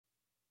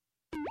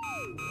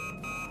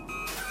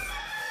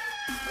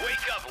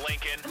up,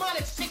 Lincoln. Come on,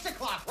 it's 6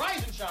 o'clock.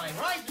 Rise and shine,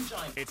 rise and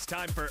shine. It's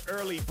time for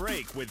Early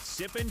Break with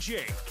Sip and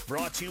Jake,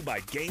 brought to you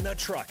by Gaina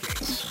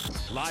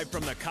Trucking. Live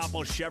from the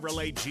Koppel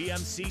Chevrolet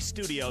GMC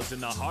studios in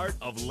the heart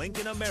of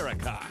Lincoln,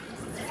 America.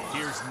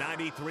 Here's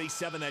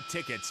 93.7 The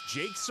Ticket's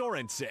Jake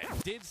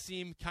Sorensen. Did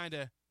seem kind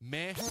of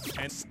meh.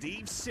 And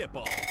Steve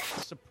Sipple.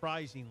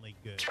 Surprisingly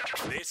good.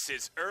 This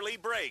is Early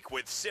Break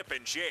with Sip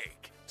and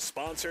Jake,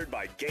 sponsored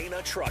by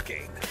Gaina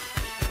Trucking.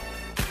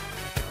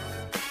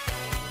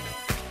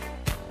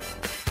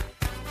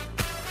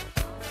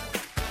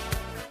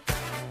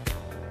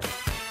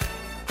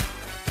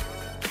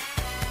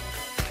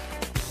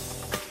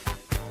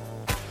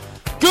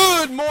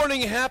 Good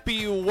morning,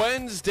 happy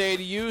Wednesday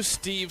to you,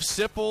 Steve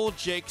Sipple,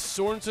 Jake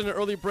Sorensen.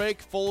 Early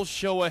break, full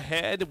show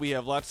ahead. We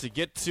have lots to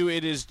get to.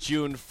 It is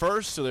June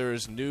 1st, so there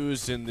is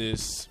news in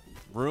this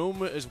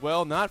room as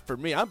well. Not for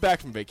me. I'm back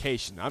from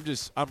vacation.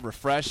 I'm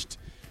refreshed.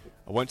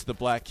 I went to the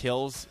Black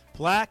Hills.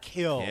 Black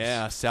Hills.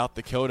 Yeah, South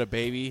Dakota,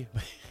 baby.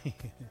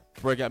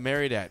 Where I got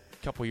married at a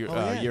couple year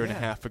and a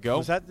half ago.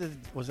 Was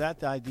that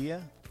the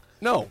idea?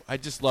 No, I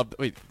just loved.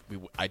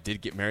 I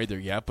did get married there,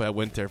 yeah, but I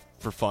went there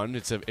for fun.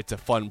 It's a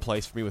fun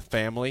place for me with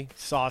family.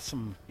 Saw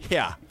some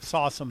bands.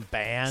 Saw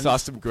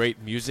some great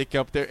music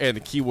up there, and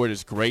the key word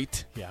is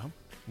great. Yeah,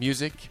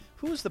 music.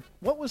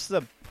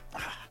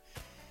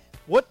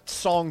 What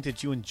song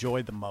did you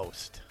enjoy the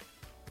most?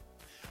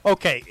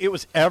 Okay, it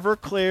was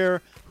Everclear,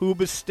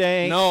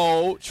 Hoobastank.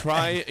 No,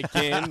 try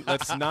again.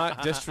 Let's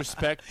not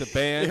disrespect the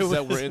bands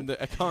that were in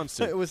the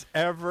concert. It was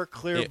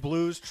Everclear,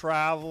 Blues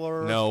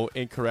Traveler. No,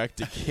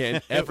 incorrect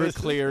again.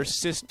 Everclear,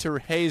 Sister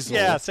Hazel.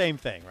 Yeah, same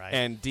thing, right?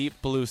 And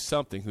Deep Blue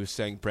Something, who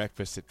sang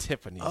Breakfast at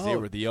Tiffany's. Oh. They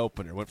were the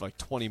opener. Went for like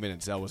 20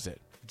 minutes. That was it.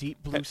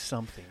 Deep Blue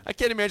Something. I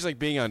can't imagine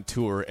being on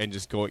tour and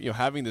just going,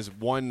 having this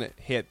one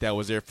hit that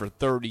was there for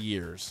 30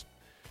 years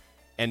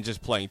and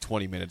just playing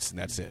 20 minutes and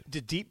that's it.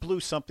 Did Deep Blue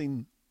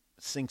Something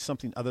sing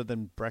something other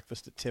than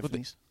Breakfast at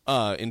Tiffany's?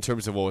 In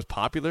terms of what was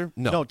popular?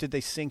 No. No, did they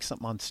sing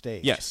something on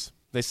stage? Yes.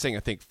 They sang, I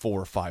think,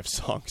 4 or 5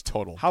 songs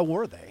total. How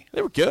were they?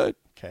 They were good.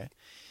 Okay.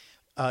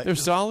 They're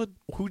solid.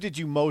 Who did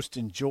you most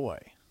enjoy?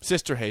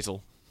 Sister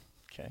Hazel.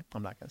 Okay.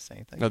 I'm not going to say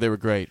anything. No, they were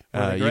great.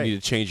 Great. You need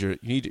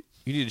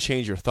to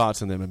change your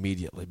thoughts on them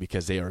immediately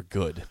because they are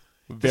good.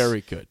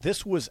 Very good.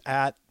 This was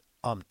at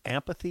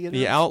Amphitheater?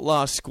 The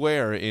Outlaw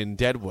Square in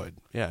Deadwood.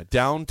 Yeah,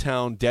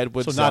 downtown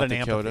Deadwood, so South not an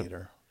Dakota.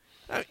 amphitheater.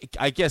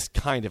 I guess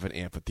kind of an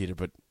amphitheater,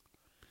 but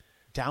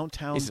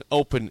downtown. It's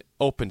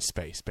open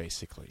space,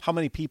 basically. How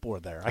many people were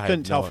there? I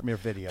couldn't tell from your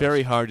videos.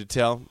 Very hard to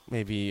tell.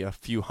 Maybe a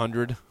few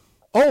hundred.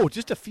 Oh,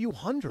 just a few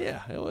hundred.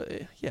 Yeah,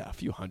 a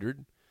few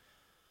hundred.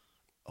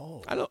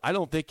 Oh, I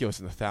don't think it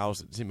was in the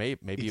thousands.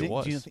 Maybe it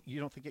was.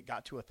 You don't think it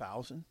got to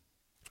 1,000?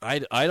 I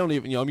don't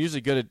even. I'm usually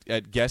good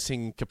at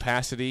guessing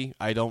capacity.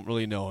 I don't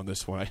really know on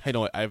this one.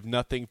 I have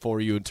nothing for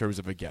you in terms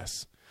of a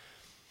guess.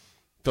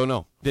 Don't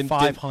know.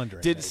 500.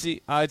 Didn't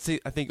see. I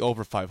think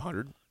over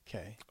 500.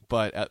 Okay.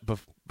 But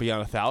beyond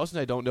 1,000,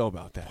 I don't know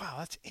about that. Wow,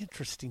 that's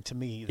interesting to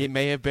me. It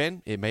may have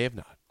been. It may have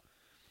not.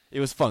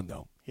 It was fun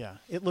though. Yeah,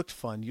 it looked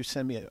fun. You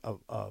sent me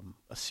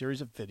a series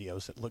of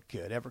videos that looked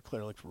good.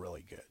 Everclear looked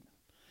really good.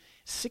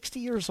 60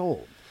 years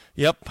old.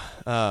 Yep.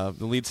 The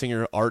lead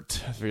singer,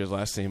 Art. I forget his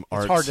last name.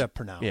 Art. It's hard to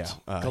pronounce.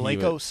 Yeah.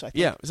 Gallegos, I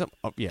think.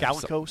 Yeah.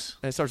 Gallegos.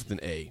 It starts with an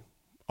A.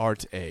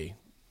 Art A.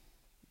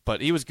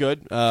 But he was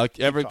good.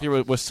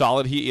 Everclear was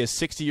solid. He is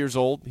 60 years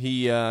old.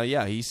 He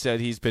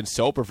said he's been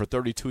sober for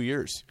 32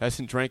 years.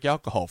 Hasn't drank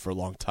alcohol for a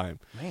long time.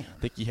 Man.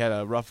 I think he had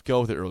a rough go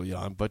with it early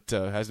on, but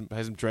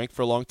hasn't drank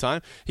for a long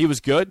time. He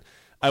was good.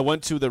 I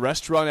went to the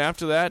restaurant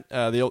after that.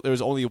 There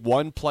was only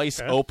one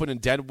place open in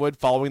Deadwood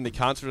following the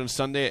concert on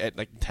Sunday at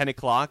like 10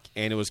 o'clock,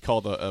 and it was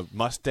called a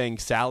Mustang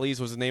Sally's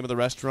was the name of the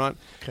restaurant.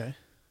 Okay.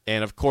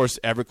 And, of course,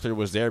 Everclear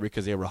was there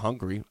because they were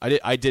hungry.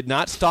 I did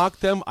not stalk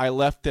them. I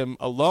left them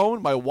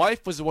alone. My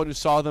wife was the one who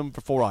saw them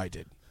before I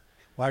did.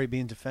 Why are you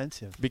being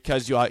defensive?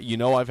 Because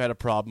I've had a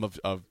problem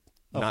of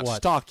not what?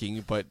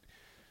 stalking, but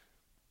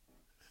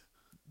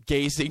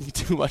gazing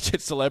too much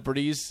at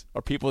celebrities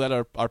or people that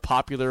are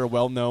popular or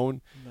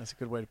well-known. That's a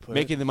good way to put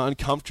making them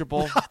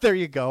uncomfortable. There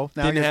you go.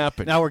 Didn't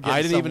happen. Now we're getting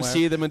I didn't even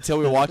see them until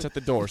we walked out the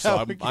door.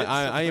 So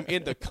I am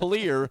in the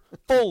clear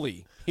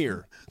fully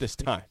here this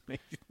time.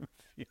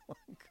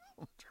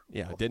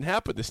 Yeah, it didn't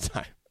happen this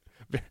time.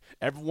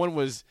 Everyone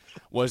was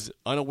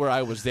unaware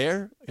I was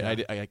there,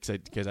 and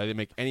because I didn't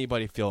make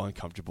anybody feel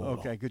uncomfortable.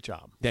 Okay, good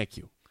job. Thank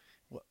you.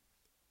 Well,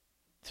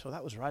 so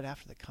that was right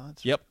after the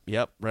concert.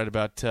 Yep, right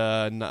about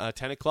 10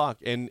 o'clock.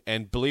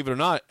 And believe it or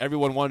not,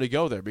 everyone wanted to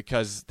go there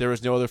because there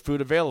was no other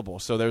food available.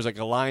 So there was like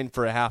a line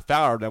for a half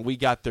hour, and we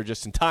got there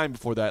just in time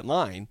before that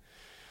line.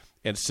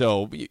 And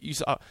so you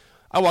saw.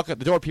 I walk out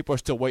the door, people are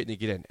still waiting to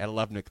get in at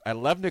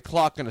 11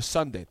 o'clock on a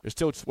Sunday. They're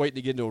still waiting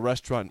to get into a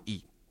restaurant and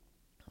eat.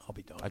 I'll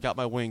be done. I got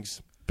my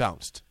wings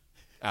bounced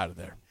out of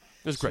there.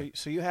 It was great.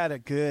 So you had a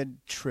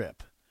good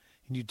trip,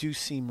 and you do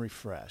seem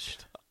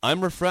refreshed.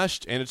 I'm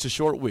refreshed, and it's a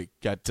short week.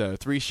 Got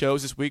 3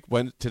 shows this week,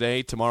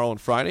 today, tomorrow, and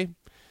Friday,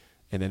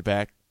 and then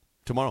back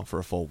tomorrow for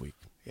a full week.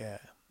 Yeah.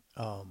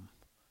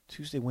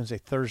 Tuesday, Wednesday,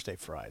 Thursday,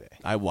 Friday.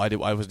 I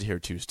wasn't here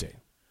Tuesday.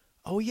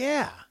 Oh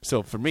yeah.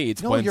 So for me,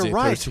 it's No, Wednesday, you're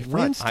right. Thursday,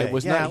 Wednesday. Friday. I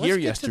was not here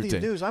let's yesterday. Get to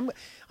the news. I'm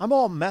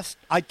all messed.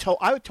 I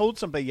told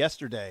somebody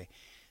yesterday,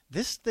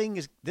 this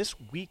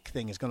week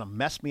thing is going to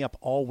mess me up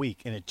all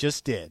week, and it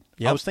just did.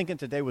 Yep. I was thinking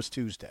today was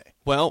Tuesday.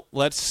 Well,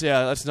 let's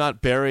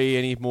not bury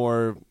any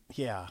more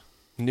Yeah.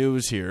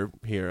 news here.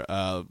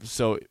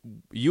 So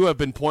you have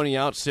been pointing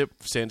out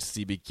since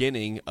the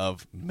beginning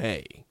of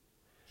May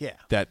Yeah.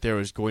 that there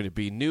is going to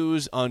be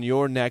news on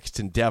your next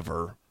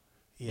endeavor,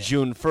 Yeah.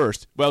 June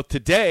 1st. Well,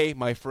 today,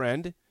 my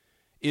friend,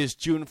 is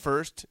June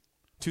 1st,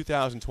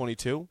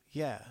 2022.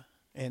 Yeah.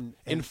 And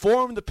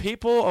Inform the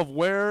people of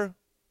where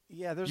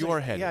yeah, there's you are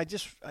headed. Yeah, I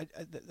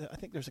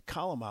think there's a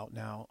column out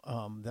now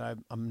that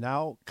I'm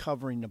now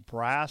covering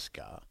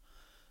Nebraska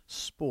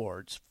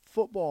sports,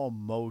 football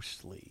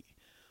mostly,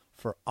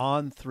 for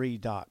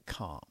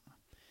on3.com,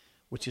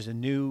 which is a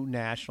new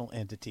national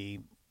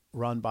entity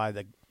run by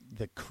the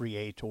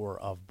creator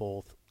of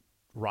both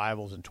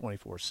Rivals and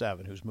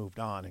 24/7, who's moved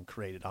on and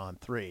created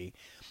On3.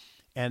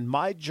 And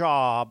my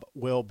job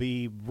will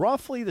be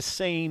roughly the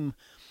same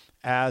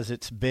as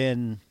it's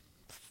been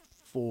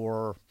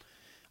for,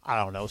 I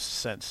don't know,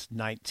 since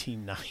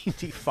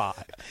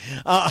 1995.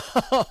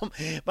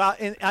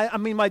 I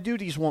mean, my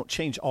duties won't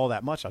change all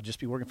that much. I'll just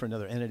be working for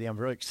another entity. I'm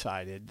very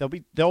excited.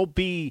 There'll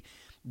be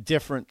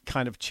different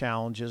kind of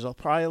challenges. I'll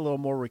probably a little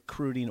more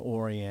recruiting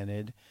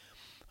oriented.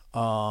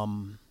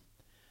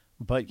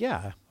 But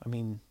yeah, I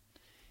mean,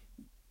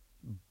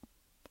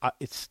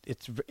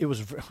 it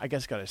was, I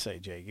guess, gotta say,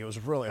 Jake, it was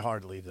really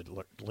hard to leave the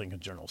Lincoln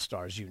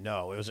Journal-Star, as you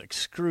know. It was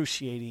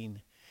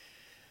excruciating.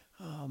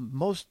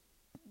 Most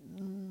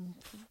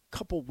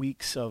couple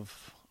weeks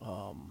of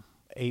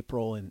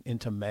April and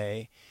into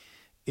May,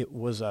 it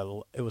was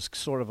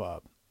sort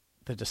of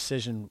the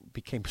decision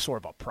became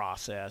sort of a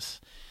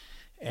process,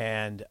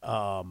 and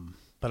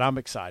but I'm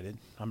excited.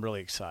 I'm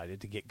really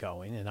excited to get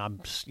going, and I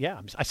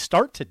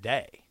start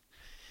today.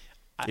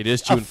 it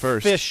is June 1st.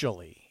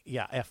 Officially.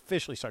 Yeah, I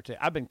officially start today.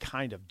 I've been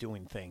kind of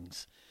doing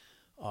things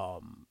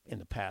in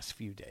the past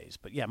few days.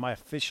 But, yeah, my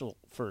official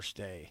first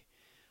day,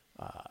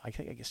 I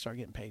think I can start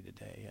getting paid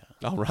today. Yeah.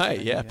 All right,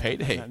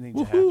 payday. That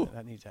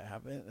needs to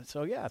happen.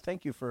 So, yeah,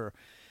 thank you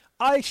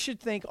I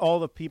should thank all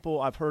the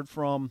people I've heard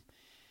from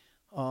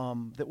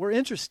that were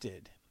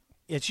interested.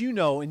 As you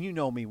know, and you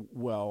know me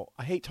well,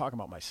 I hate talking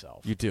about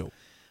myself. You do.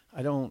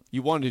 I don't.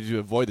 You wanted to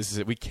avoid this.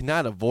 We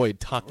cannot avoid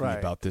talking Right.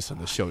 about this on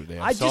the show today.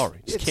 I'm sorry.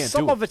 Just can't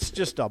some do of it. it's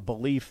just a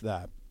belief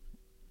that,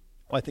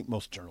 well, I think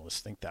most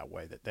journalists think that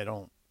way, that they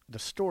don't, the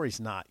story's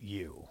not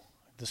you.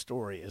 The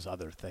story is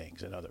other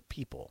things and other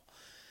people.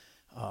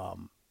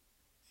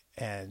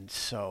 And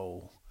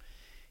so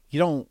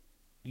you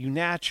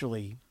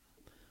naturally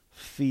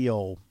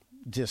feel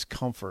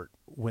discomfort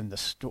when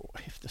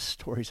if the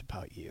story's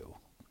about you.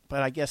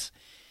 But I guess,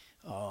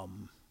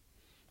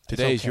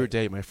 Today is okay. your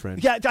day, my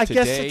friend. Yeah, I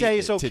guess today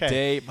is okay.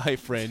 Today, my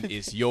friend,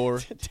 is your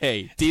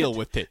day. Deal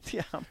with it.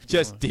 Yeah,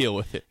 Just deal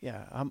with it.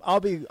 Yeah, I'll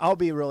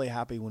be really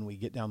happy when we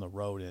get down the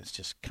road and it's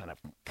just kind of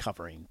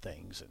covering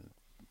things and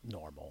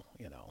normal.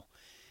 It'll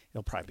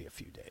probably be a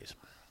few days,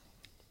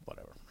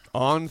 whatever.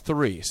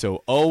 On3,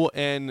 so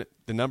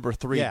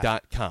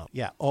ON3.com.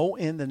 Yeah,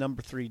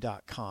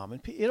 ON3.com,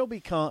 and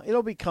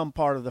it'll become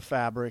part of the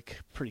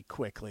fabric pretty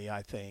quickly.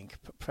 I think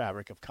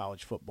fabric of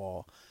college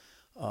football.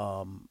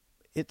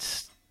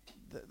 There's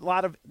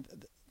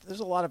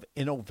a lot of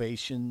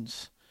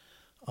innovations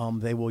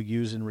they will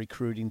use in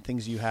recruiting,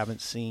 things you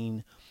haven't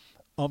seen.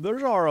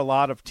 There are a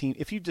lot of teams.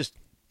 If you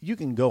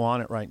can go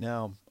on it right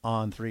now,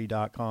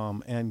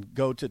 on3.com, and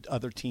go to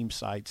other team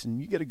sites,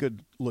 and you get a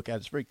good look at it.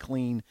 It's very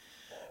clean.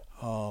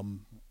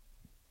 And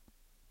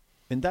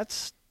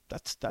that's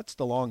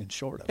the long and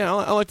short of it. Yeah,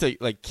 I like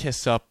to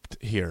kiss up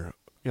here.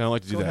 I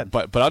like to do Go that. ahead.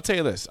 But I'll tell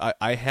you this: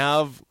 I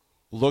have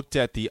looked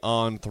at the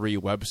On3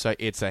 website.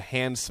 It's a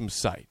handsome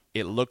site.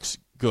 It looks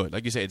good.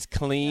 Like you say, it's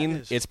clean. Yeah,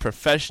 it is. It's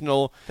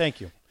professional.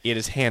 Thank you. It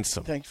is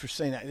handsome. Thanks for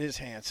saying that. It is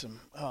handsome.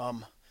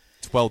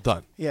 It's well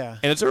done. Yeah.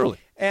 And it's early.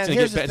 And it's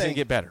here's the going to thing.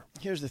 get better.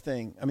 Here's the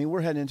thing. I mean,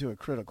 we're heading into a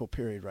critical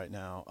period right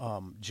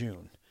now.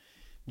 June.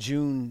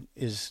 June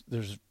is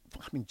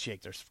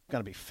Jake, there's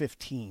going to be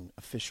 15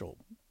 official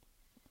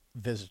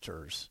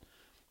visitors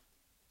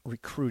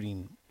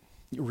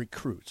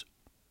recruits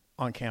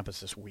on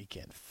campus this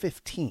weekend.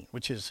 15,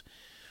 which is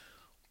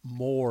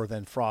more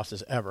than Frost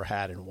has ever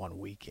had in one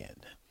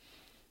weekend.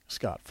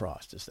 Scott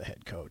Frost is the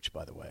head coach,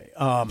 by the way.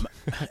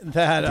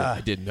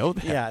 I didn't know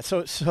that. Yeah.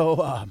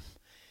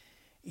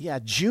 Yeah.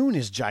 June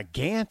is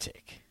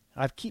gigantic.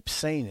 I keep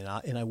saying it,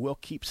 and I will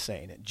keep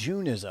saying it.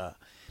 June is a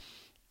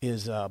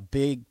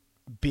big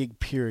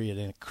period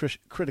and a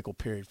critical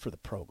period for the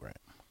program.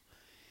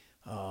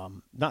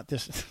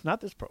 This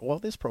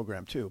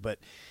program too, but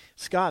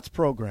Scott's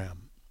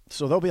program.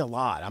 So there'll be a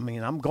lot. I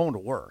mean, I'm going to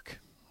work.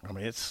 I'm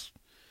going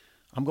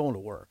to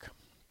work.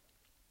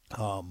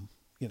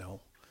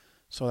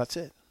 So that's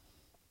it.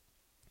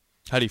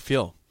 How do you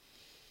feel?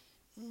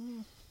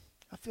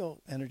 I feel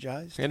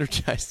energized.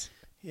 Energized.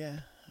 Yeah.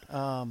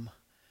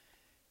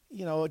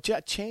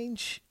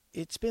 Change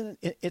it's been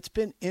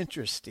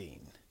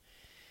interesting.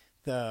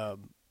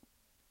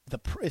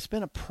 It's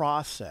been a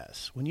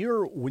process. When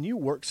you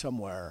work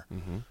somewhere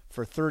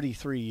for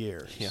 33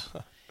 years,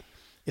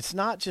 it's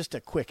not just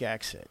a quick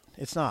exit.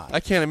 It's not.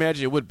 I can't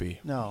imagine it would be.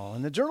 No,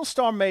 and the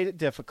Journal-Star made it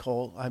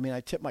difficult. I mean, I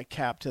tip my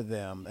cap to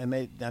them, and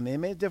it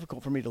made it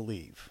difficult for me to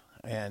leave.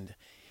 And,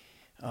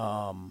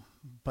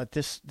 but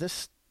this,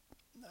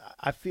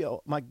 I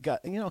feel my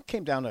gut,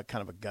 came down to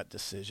kind of a gut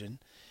decision,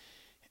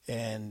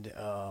 and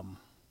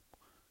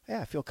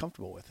I feel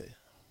comfortable with it.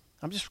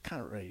 I'm just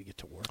kind of ready to get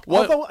to work.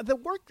 Although the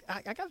work,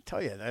 I got to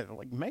tell you,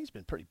 May's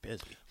been pretty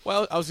busy.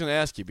 Well, I was going to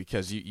ask you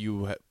because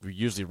you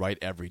usually write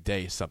every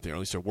day something, or at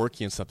least you're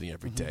working on something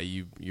every day.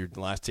 Your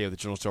last day of the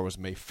Journal-Star was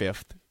May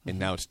 5th, and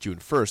now it's June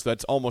 1st. So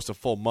that's almost a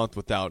full month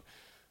without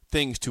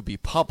things to be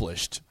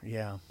published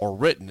or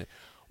written.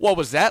 What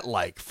was that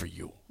like for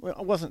you? Well,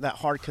 it wasn't that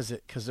hard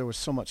because there was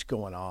so much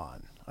going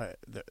on.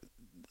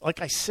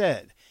 Like I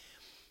said,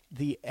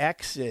 the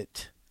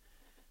exit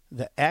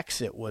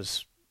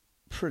was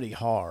pretty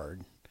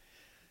hard,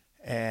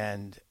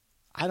 and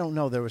I don't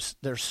know. There's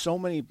so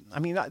many. I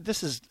mean,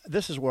 this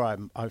is where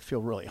I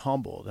feel really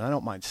humbled, and I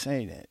don't mind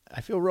saying it. I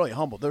feel really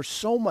humbled. There's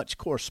so much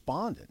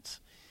correspondence.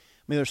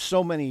 I mean, there's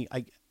so many.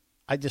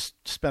 I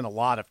just spent a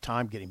lot of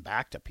time getting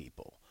back to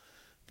people.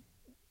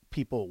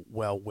 People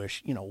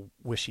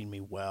wishing me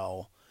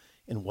well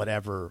in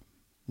whatever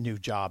new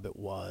job it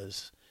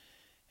was,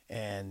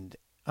 and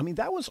I mean,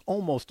 that was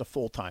almost a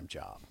full-time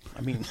job.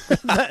 I mean,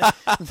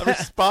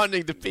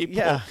 responding to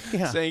people,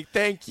 saying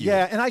thank you.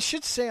 Yeah, and I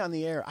should say on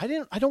the air, I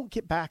don't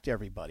get back to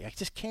everybody. I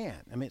just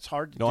can't. I mean, it's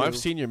hard to do. I've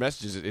seen your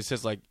messages. It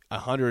says like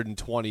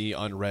 120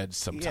 unread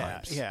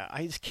sometimes. Yeah.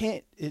 I just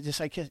can't.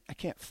 I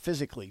can't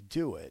physically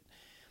do it.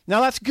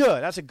 Now that's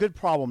good. That's a good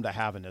problem to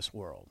have in this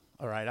world.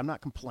 All right, I'm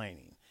not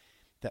complaining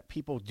that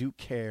people do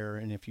care,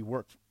 and if you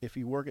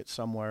work at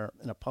somewhere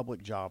in a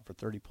public job for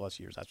 30+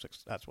 years,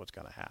 that's what's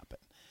going to happen.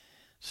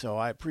 So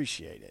I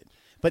appreciate it,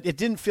 but it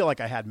didn't feel like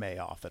I had May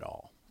off at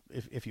all.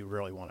 If you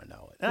really want to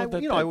know it, and I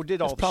did all the shows.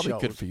 That's probably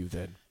good for you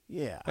then.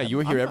 Yeah, hey, you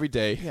were here every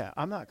day. Yeah,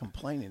 I'm not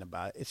complaining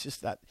about it. It's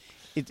just that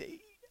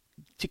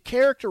to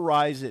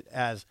characterize it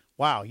as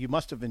wow, you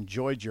must have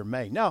enjoyed your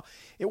May. No,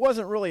 it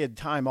wasn't really a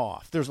time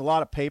off. There's a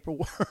lot of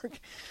paperwork,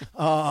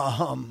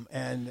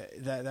 and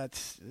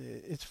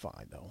it's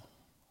fine though.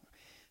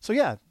 So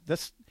yeah,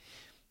 that's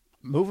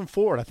moving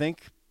forward. I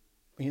think.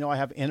 I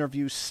have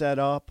interviews set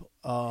up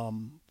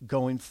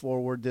going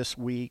forward this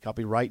week. I'll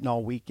be writing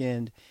all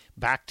weekend.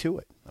 Back to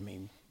it. I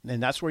mean,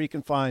 and that's where you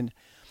can find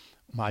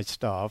my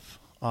stuff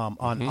on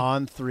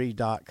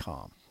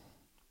on3.com.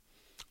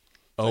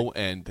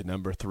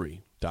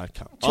 on3.com.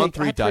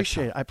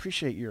 On3.com. I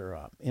appreciate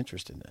your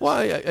interest in this.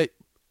 Well,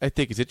 I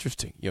think it's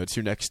interesting. It's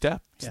your next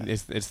step.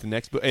 It's the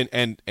next book.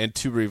 And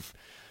to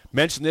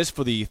mention this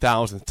for the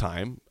 1,000th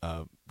time,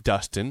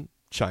 Dustin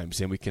chimes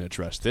in. We can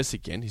address this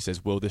again. He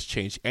says, will this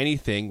change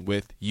anything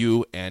with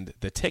you and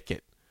the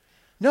ticket?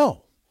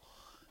 No.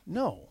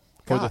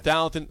 For the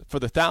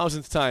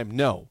 1,000th time,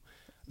 no.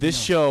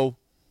 This show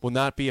will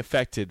not be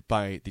affected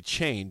by the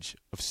change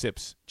of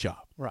SIP's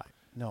job. Right.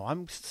 No,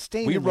 I'm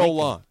staying We in roll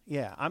Lincoln. on.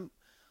 Yeah,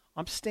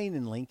 I'm staying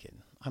in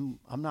Lincoln. I'm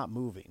not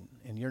moving,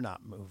 and you're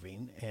not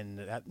moving,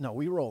 and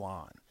we roll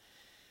on.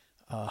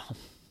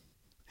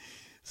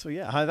 So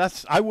yeah,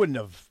 I wouldn't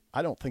have.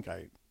 I don't think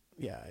I.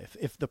 Yeah,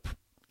 if the.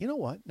 You know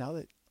what? Now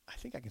that I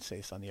think I can say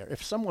this on the air,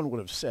 if someone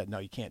would have said, "No,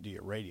 you can't do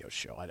your radio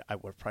show," I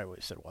would have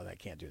probably said, "Well, I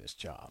can't do this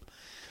job."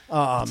 It's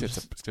going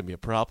to be a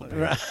problem.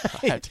 Right.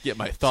 I have to get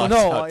my thoughts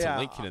out to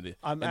Lincoln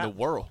and the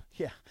world.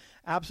 Yeah,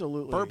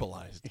 absolutely.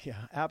 Verbalized.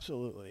 Yeah,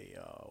 absolutely.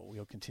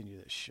 We'll continue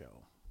this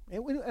show,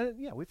 and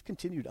we've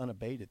continued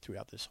unabated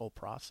throughout this whole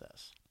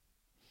process.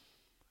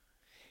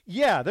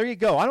 Yeah, there you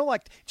go. I don't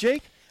like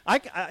Jake.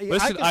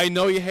 I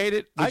know you hate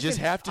it. We just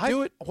have to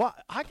do it. Well,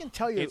 I can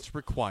tell you, it's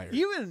required.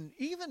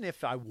 Even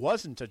if I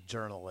wasn't a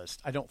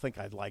journalist, I don't think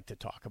I'd like to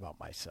talk about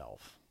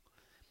myself.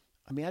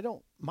 I mean,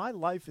 my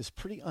life is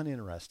pretty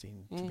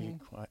uninteresting, to be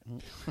quiet.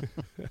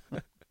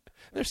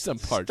 There's some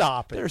parts.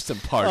 Stop it. There's some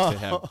parts that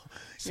have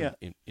some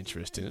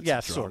interest in it. Yeah,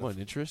 some sort drama of. and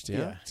interest.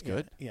 Yeah, it's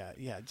good.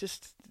 Yeah.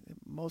 Just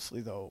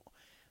mostly though,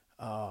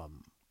 I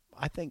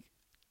think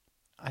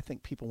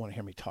people want to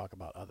hear me talk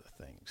about other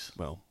things.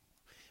 Well.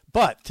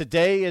 But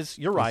today is,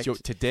 you're right.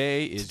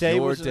 Today is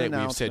your day.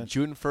 We've said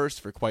June 1st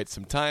for quite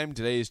some time.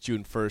 Today is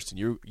June 1st, and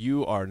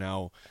you are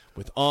now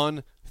with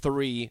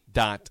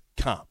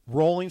on3.com.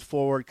 Rolling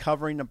forward,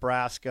 covering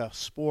Nebraska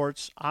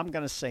sports. I'm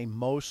going to say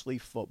mostly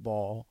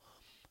football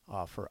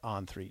for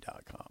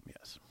on3.com,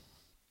 yes.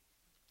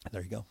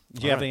 There you go.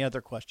 Do you have any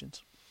other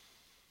questions?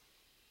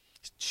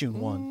 It's June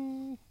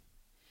 1.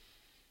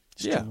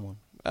 June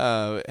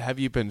 1. Have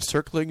you been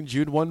circling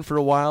June 1 for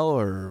a while,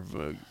 or...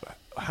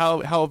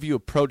 How have you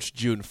approached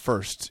June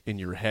 1st in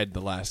your head the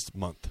last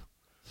month?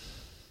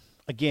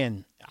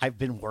 Again, I've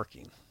been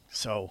working,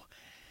 so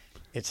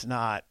it's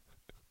not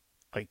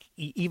like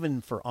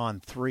even for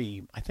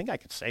On3. I think I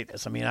could say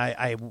this. I mean,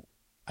 I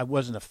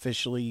wasn't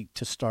officially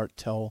to start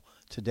till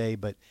today,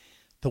 but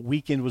the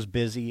weekend was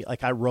busy.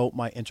 Like I wrote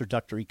my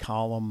introductory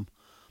column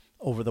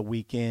over the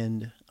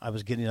weekend. I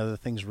was getting other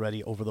things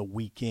ready over the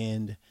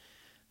weekend.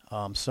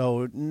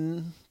 So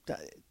it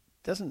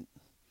doesn't,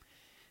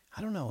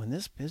 I don't know, in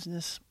this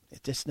business,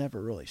 it just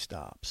never really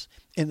stops.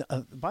 And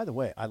by the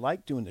way, I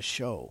like doing the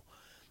show.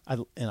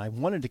 And I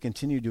wanted to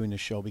continue doing the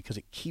show because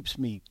it keeps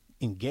me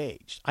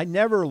engaged. I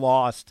never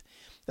lost.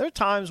 There are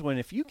times when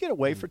if you get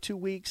away for 2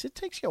 weeks, it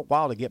takes you a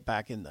while to get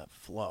back in the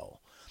flow.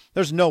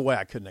 There's no way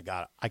I could have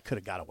got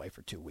away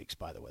for 2 weeks,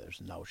 by the way.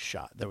 There's no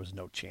shot. There was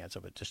no chance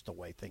of it, just the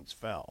way things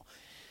fell.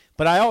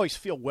 But I always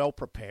feel well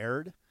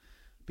prepared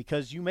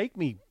because you make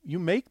me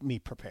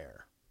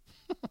prepare.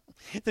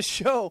 The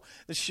show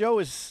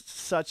is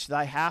such that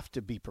I have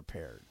to be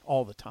prepared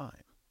all the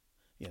time.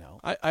 You know.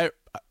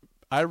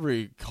 I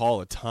recall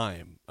a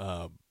time,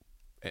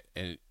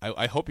 and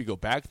I hope you go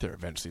back there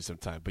eventually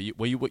sometime. But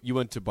you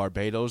went to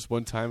Barbados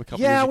one time a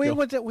couple years ago?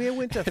 Yeah, we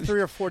went to 3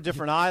 or 4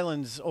 different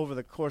islands over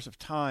the course of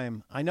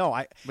time. I know.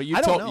 But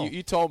I don't know.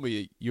 You told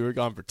me you were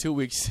gone for 2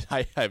 weeks.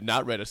 I have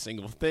not read a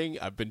single thing.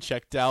 I've been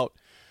checked out.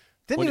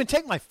 Didn't even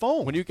take my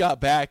phone. When you got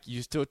back,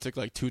 you still took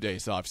like 2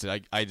 days off. So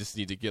I just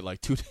need to get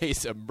like 2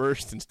 days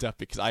immersed in stuff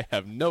because I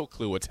have no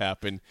clue what's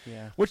happened.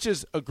 Yeah. Which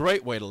is a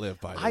great way to live,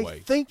 by the way. I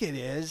think it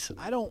is.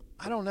 I don't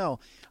know.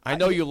 I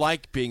know you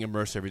like being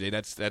immersed every day.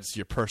 That's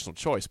your personal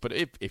choice. But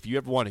if you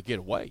ever want to get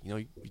away,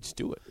 you just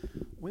do it.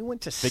 We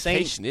went to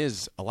Vacation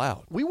is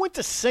allowed. We went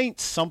to Saint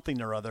something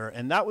or other,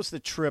 and that was the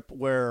trip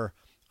where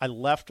I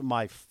left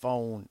my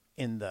phone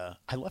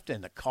I left it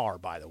in the car,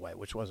 by the way,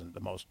 which wasn't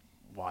the most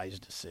wise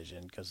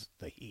decision because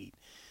the heat.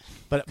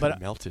 But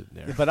melted in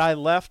there. But I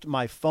left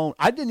my phone.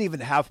 I didn't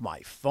even have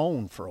my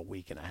phone for a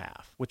week and a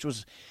half, which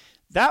was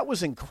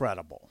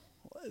incredible.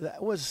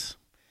 That was.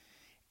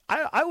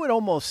 I would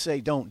almost say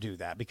don't do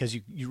that because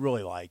you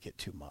really like it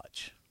too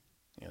much.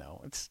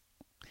 It's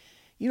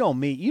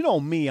me. You know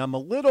me. I'm a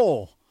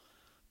little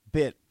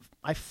bit.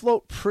 I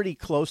float pretty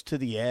close to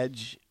the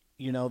edge.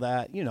 You know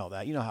that. You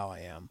know how I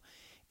am.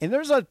 And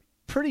there's a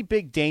pretty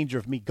big danger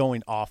of me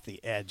going off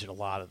the edge a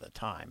lot of the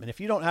time. And if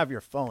you don't have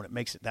your phone, it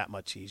makes it that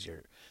much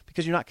easier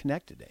because you're not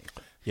connected to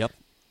anything. Yep.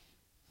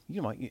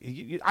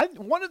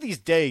 One of these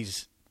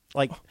days,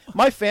 like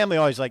my family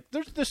always like,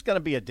 there's going to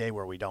be a day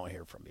where we don't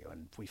hear from you,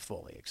 and we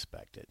fully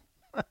expect it.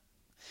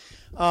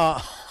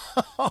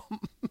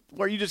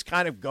 Where you just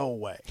kind of go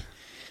away.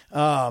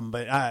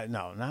 But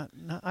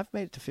I've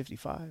made it to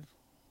 55.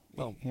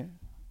 Well, yeah.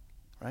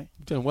 Right?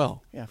 You've done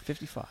well. Yeah,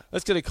 55.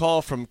 Let's get a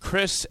call from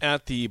Chris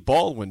at the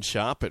Baldwin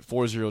Shop at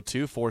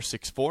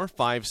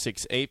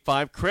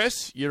 402-464-5685.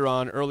 Chris, you're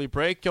on early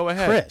break. Go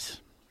ahead. Chris.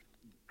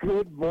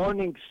 Good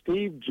morning,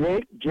 Steve.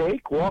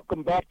 Jake,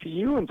 welcome back to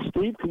you. And,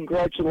 Steve,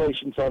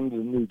 congratulations on the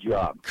new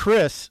job.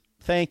 Chris,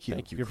 thank you.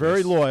 Thank you, You're Chris.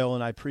 very loyal,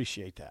 and I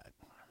appreciate that.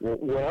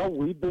 Well,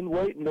 we've been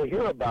waiting to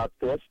hear about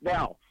this.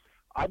 Now,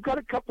 I've got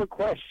a couple of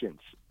questions.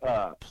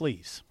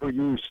 Please. For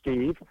you,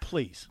 Steve.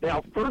 Please.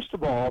 Now, first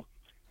of all,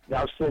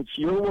 since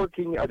you're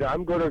working,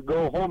 I'm going to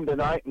go home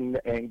tonight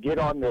and get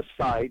on this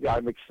site.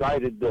 I'm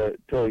excited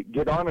to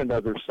get on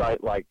another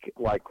site like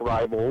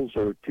Rivals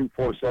or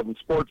 247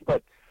 Sports.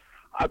 But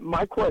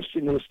my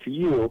question is to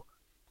you: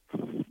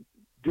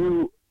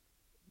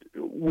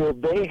 will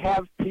they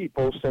have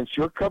people, since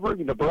you're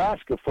covering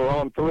Nebraska for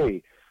On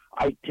 3?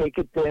 I take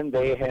it then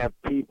they have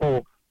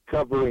people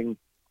covering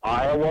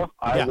Iowa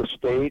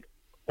State,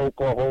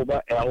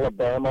 Oklahoma,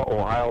 Alabama,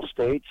 Ohio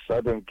State,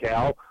 Southern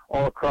Cal,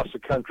 all across the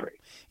country.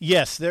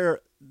 Yes,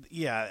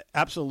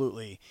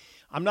 absolutely.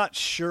 I'm not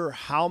sure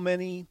how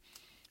many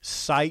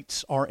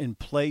sites are in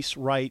place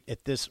right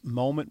at this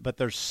moment, but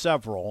there's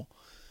several.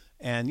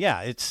 And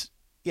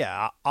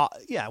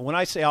when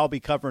I say I'll be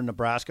covering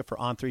Nebraska for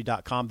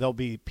on3.com, there'll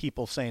be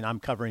people saying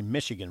I'm covering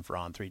Michigan for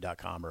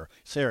on3.com or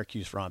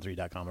Syracuse for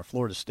on3.com or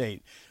Florida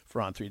State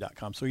for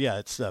on3.com. So yeah,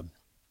 it's a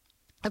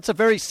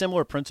very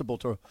similar principle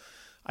to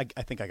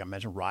I think I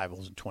mentioned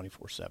Rivals and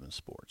 24/7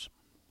 Sports.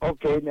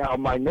 Okay, now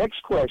my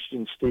next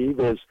question, Steve,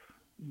 is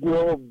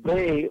will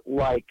they,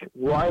 like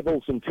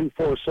Rivals and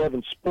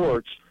 247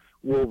 Sports,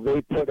 will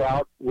they put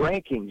out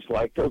rankings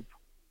like the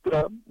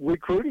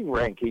recruiting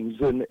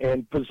rankings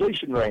and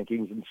position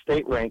rankings and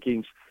state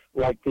rankings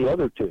like the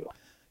other two?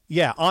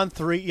 Yeah, on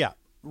 3, yeah.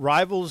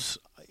 Rivals,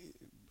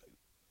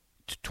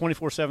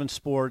 24/7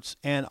 Sports,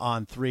 and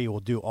on 3 will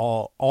do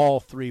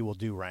all 3 will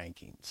do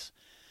rankings.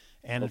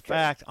 And, in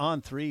fact, On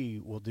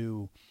 3 will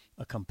do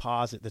a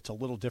composite that's a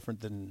little different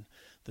than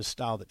the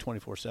style that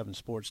 24/7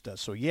 Sports does.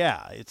 So,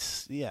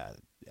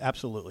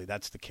 absolutely,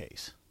 that's the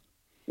case.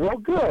 Well,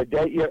 good.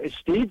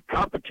 Steve,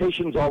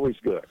 competition's always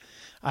good.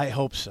 I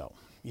hope so,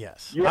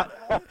 yes. Yeah,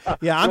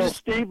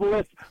 Steve,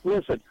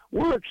 listen,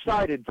 we're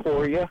excited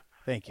for you.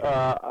 Thank you.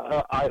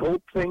 I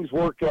hope things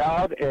work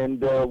out, and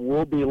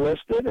we'll be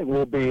listed, and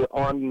we'll be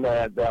on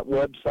that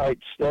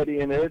website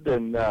studying it,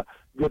 and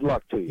good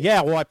luck to you. Yeah,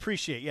 well, I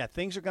appreciate it. Yeah,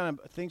 things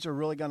are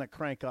really gonna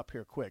crank up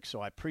here quick,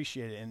 so I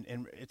appreciate it.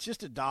 And it's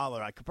just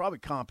 $1. I could probably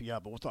comp you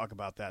up, but we'll talk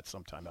about that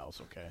sometime else,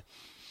 okay?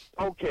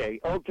 Okay,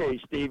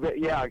 Steve.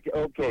 Yeah,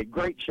 okay.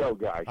 Great show,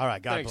 guys. All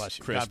right, God Thanks, bless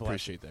you. Chris. God bless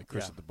Appreciate you. that.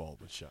 Chris Yeah. at the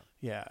Baldwin Show.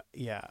 Yeah.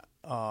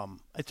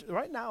 It's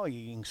right now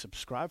you can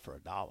subscribe for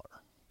 $1.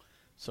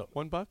 So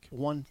 $1?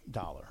 $1,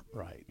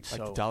 right? Like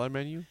so the dollar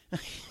menu?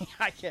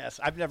 I guess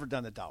I've never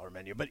done the dollar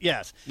menu, but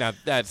yes, Now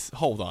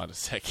hold on a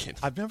second.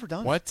 I've never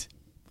done What?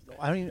 it.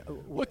 I don't even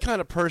What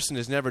kind of person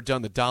has never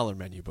done the dollar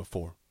menu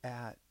before?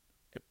 at.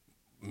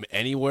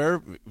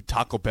 Anywhere?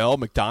 Taco Bell,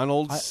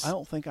 McDonald's? I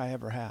don't think I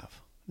ever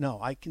have. No,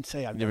 I can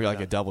say I've Never never like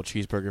done a double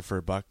cheeseburger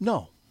for $1?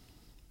 No.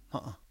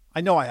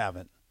 I know I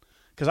haven't,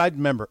 because I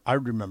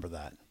remember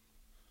that.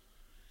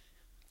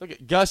 Look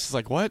at Gus is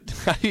like, what?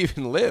 How do you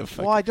even live?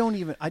 Well, I don't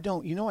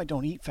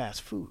eat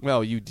fast food.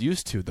 Well, you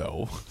used to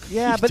though.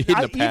 Yeah, You but did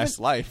in the past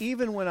life.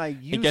 even when I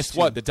used And guess to,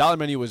 what? The dollar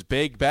menu was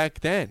big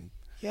back then.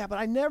 Yeah, but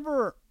I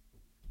never.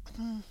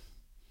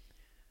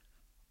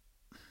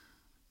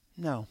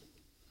 No.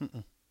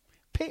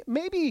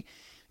 Maybe,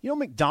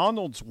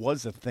 McDonald's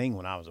was a thing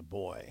when I was a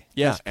boy.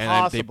 Yeah, It's and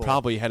they possible.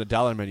 probably had a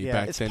dollar menu Yeah,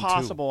 back it's then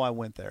possible I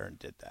went there and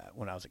did that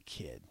when I was a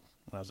kid,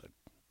 when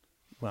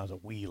I was a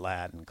wee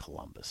lad in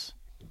Columbus.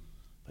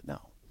 But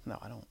no,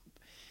 I don't.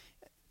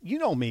 You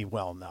know me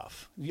well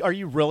enough. Are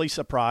you really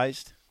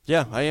surprised? too.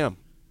 Yeah, I am.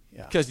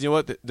 Yeah. Because you know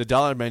what? The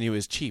dollar menu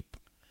is cheap.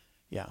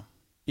 Yeah.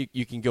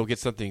 You can go get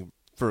something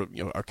for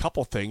a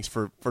couple things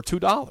for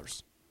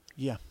 $2.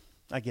 Yeah.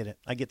 I get it.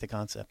 I get the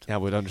concept. I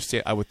would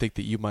understand. I would think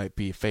that you might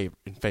be in favor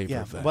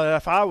Yeah, of that. but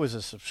if I was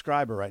a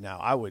subscriber right now,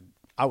 I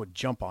would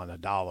jump on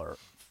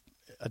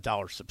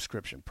 $1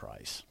 subscription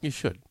price. You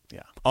should.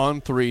 Yeah.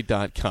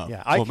 On3.com.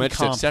 Yeah, I We'll can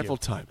mention it comp several you.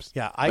 times.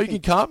 Yeah, you can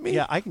comp me?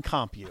 Yeah, I can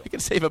comp you. I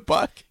can save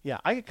 $1. Yeah,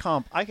 I can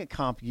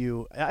comp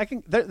you. I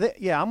can.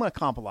 Yeah, I'm going to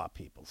comp a lot of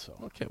people. So,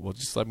 Okay, well,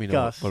 just let me know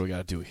Gus. what we got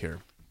to do here.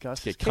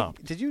 Gus, Get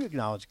comped. did you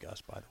acknowledge Gus,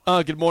 by the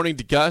way? Good morning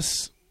to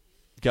Gus.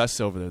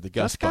 Gus over there, the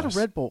Gus got bus. a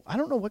Red Bull. I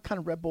don't know what kind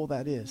of Red Bull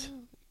that is.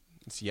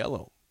 It's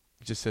yellow.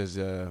 It just says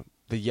the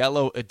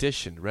yellow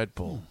edition Red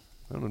Bull.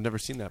 I don't know, never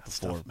seen that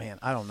before. Stuff, man,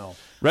 I don't know.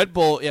 Red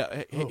Bull,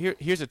 yeah.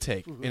 Here's a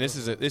take, and this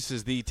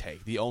is the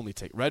take, the only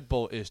take. Red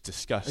Bull is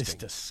disgusting. It's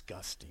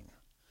disgusting.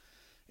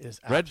 It is.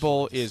 Red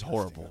Bull absolutely is disgusting.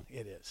 horrible.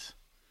 It is.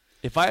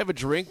 If I have a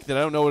drink that I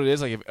don't know what it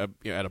is, like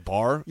at a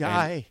bar,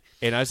 Yeah,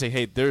 and I say,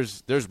 hey,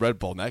 there's Red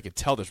Bull, and I can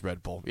tell there's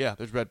Red Bull. Yeah,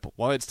 there's Red Bull.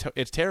 Well, it's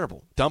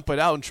terrible. Dump it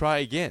out and try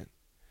again.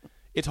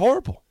 It's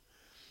horrible.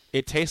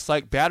 It tastes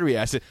like battery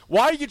acid.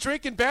 Why are you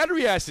drinking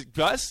battery acid,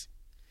 Gus?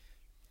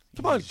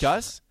 Come on,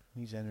 Gus.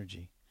 Needs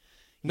energy.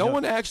 No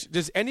one actually.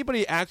 Does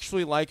anybody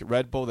actually like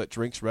Red Bull that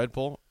drinks Red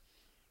Bull?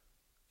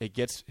 It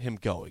gets him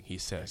going, he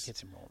says.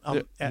 Gets him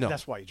rolling. No.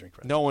 That's why you drink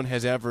Red Bull. No one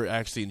has ever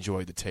actually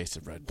enjoyed the taste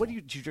of Red Bull. What do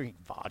you drink?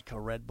 Vodka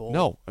Red Bull?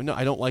 No,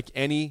 I don't like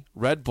any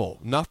Red Bull.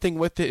 Nothing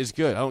with it is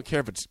good. I don't care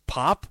if it's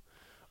pop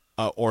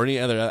or any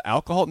other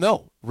alcohol.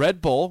 No,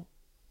 Red Bull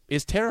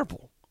is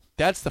terrible.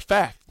 That's the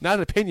fact. Not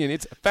an opinion.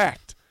 It's a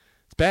fact.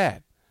 It's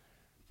bad.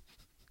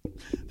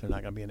 They're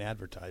not going to be an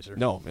advertiser.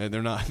 No, and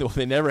they're not. Well,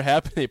 they never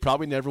have been. They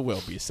probably never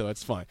will be, so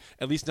it's fine.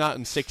 At least not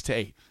in 6 to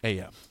 8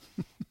 a.m.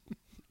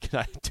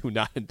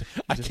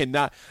 I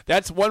cannot.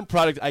 That's one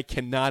product I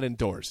cannot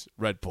endorse.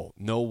 Red Bull.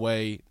 No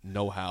way,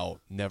 no how,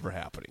 never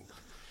happening.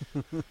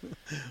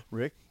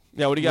 Rick?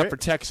 Yeah, what do you got Rick- for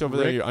text over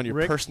Rick- there on your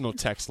Rick- personal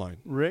text line?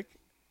 Rick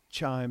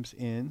chimes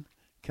in.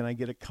 Can I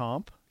get a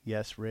comp?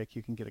 Yes, Rick,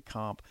 you can get a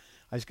comp.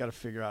 I just got to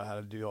figure out how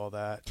to do all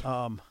that.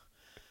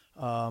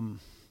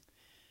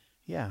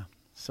 Yeah.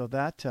 So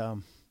that,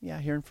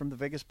 hearing from the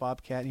Vegas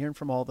Bobcat, hearing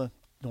from all the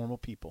normal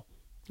people.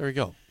 There you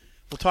go.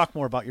 We'll talk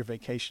more about your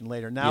vacation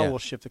later. Now Yeah. we'll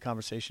shift the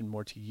conversation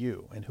more to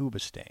you and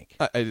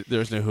Hoobastank.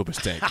 There's no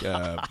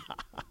hoobastank.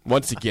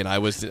 Once again, I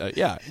was, I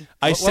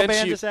What sent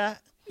band you. is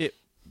that?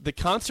 The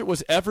concert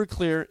was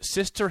Everclear,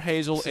 Sister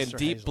Hazel, and Sister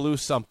Deep Hazel. Blue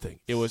something.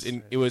 It was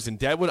in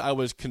Deadwood. I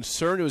was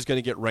concerned it was going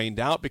to get rained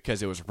out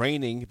because it was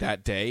raining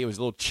that day. It was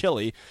a little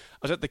chilly. I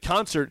was at the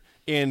concert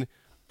in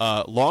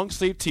a long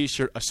sleeve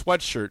T-shirt, a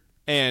sweatshirt,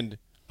 and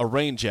a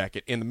rain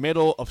jacket in the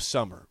middle of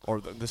summer or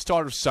the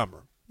start of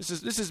summer. This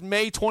is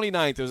May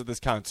 29th. I was at this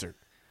concert.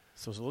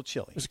 So it was a little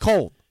chilly. It was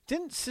cold.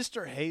 Didn't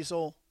Sister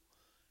Hazel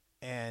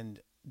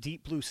and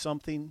Deep Blue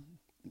something,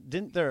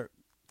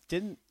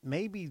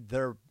 maybe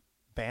their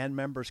band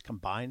members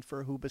combined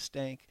for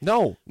Hoobastank?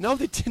 No,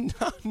 they did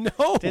not.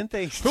 No. Didn't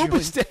they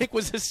Hoobastank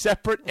was a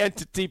separate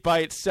entity by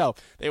itself.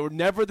 They were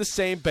never the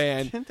same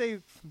band.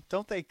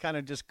 Don't they kind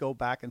of just go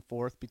back and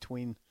forth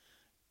between?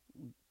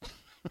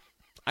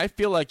 I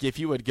feel like if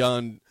you had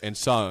gone and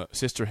saw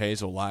Sister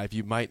Hazel live,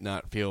 you might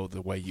not feel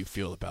the way you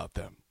feel about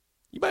them.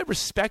 You might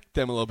respect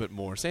them a little bit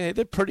more, saying, hey,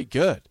 they're pretty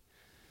good.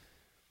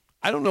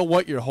 I don't know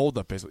what your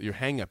holdup is, what your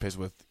hang-up is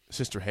with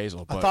Sister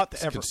Hazel, but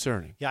it's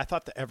concerning. Yeah, I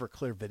thought the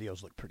Everclear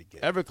videos looked pretty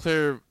good.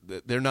 Everclear,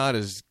 they're not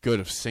as good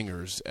of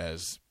singers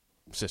as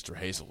Sister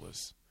Hazel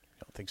is.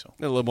 I don't think so.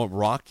 They're a little more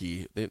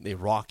rocky. They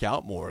rock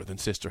out more than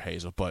Sister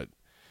Hazel, but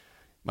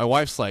my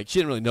wife's like, she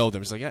didn't really know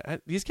them. She's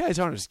like, these guys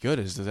aren't as good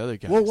as those other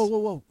guys.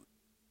 Whoa.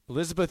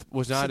 Elizabeth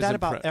was not Is as that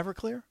about impressed.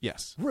 Everclear?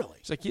 Yes. Really?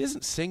 She's like, he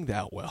doesn't sing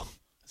that well.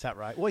 Is that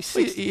right? Well, he's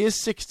Well, 60. he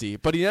is 60,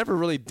 but he never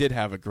really did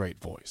have a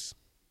great voice.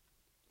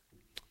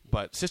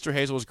 But Sister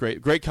Hazel was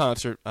great. Great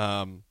concert.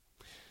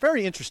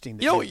 Very interesting.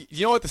 You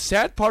know what the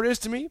sad part is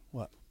to me?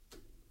 What?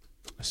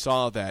 I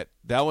saw that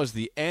was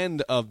the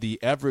end of the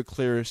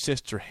Everclear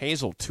Sister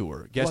Hazel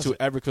tour. Guess Was who it?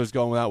 Everclear's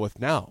going out with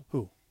now?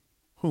 Who?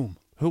 Whom?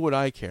 Who would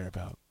I care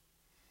about?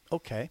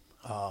 Okay.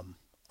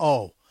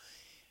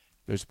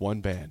 There's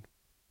one band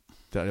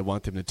that I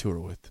want them to tour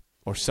with,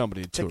 or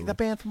somebody to tour The with.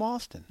 band from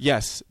Austin.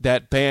 Yes,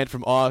 that band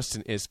from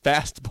Austin is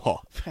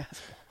Fastball.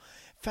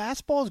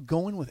 Fastball's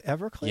going with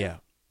Everclear? Yeah.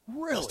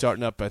 Really?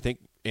 Starting up, I think,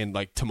 in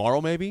like tomorrow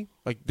maybe?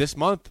 Like this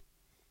month.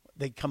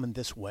 They coming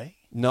this way?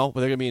 No, but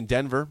they're going to be in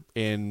Denver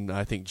in,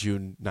 I think,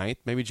 June 9th,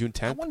 maybe June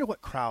 10th. I wonder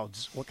what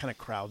kind of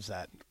crowds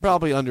that.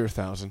 Probably under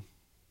 1,000.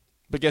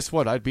 But guess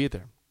what? I'd be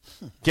there.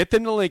 Get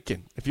them to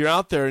Lincoln. If you're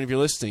out there and if you're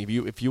listening,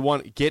 if you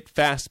want to get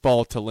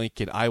Fastball to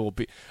Lincoln, I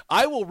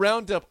will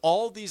round up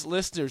all these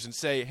listeners and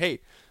say, hey,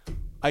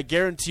 I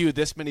guarantee you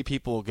this many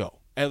people will go,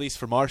 at least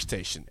from our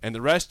station, and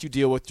the rest you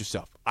deal with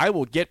yourself. I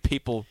will get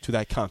people to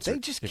that concert. They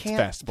just if can't.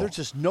 It's Fastball. There's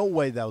just no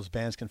way those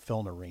bands can fill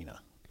an arena.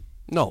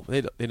 No,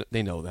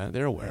 they know that.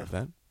 They're aware of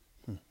that.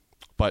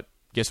 But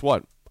guess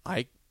what?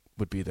 I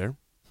would be there.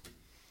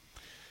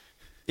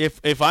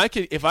 If I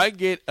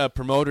get a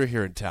promoter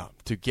here in town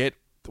to get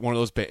one of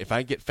those, if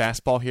I get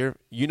Fastball here,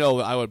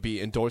 I would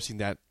be endorsing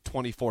that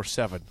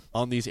 24/7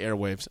 on these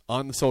airwaves,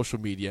 on the social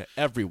media,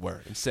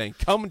 everywhere, and saying,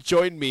 "Come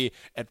join me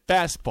at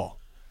Fastball."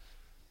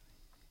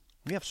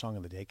 We have Song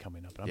of the Day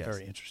coming up, and I'm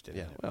very interested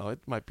in it. Well, it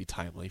might be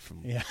timely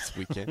from this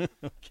weekend.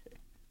 Okay.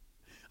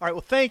 All right.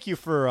 Well, thank you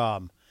for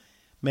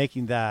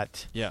making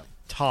that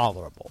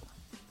tolerable.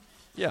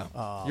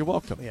 Yeah, you're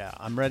welcome. Yeah,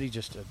 I'm ready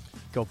just to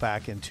go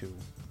back into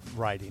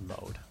writing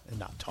mode and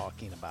not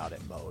talking about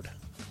it mode.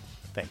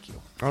 Thank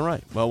you. All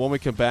right. Well, when we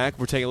come back,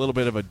 we're taking a little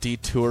bit of a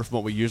detour from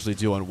what we usually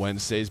do on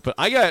Wednesdays. But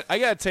I got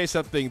to tell you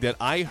something that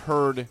I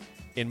heard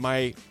in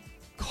my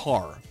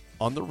car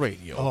on the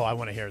radio. Oh, I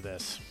want to hear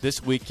this.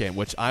 This weekend,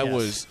 which I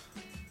was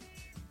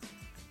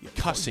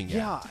cussing at.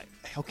 Yeah.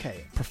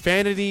 Okay.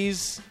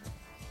 Profanities.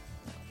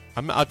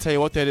 I'll tell you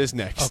what that is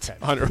next. Okay.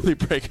 On Early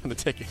Break on the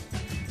Ticket.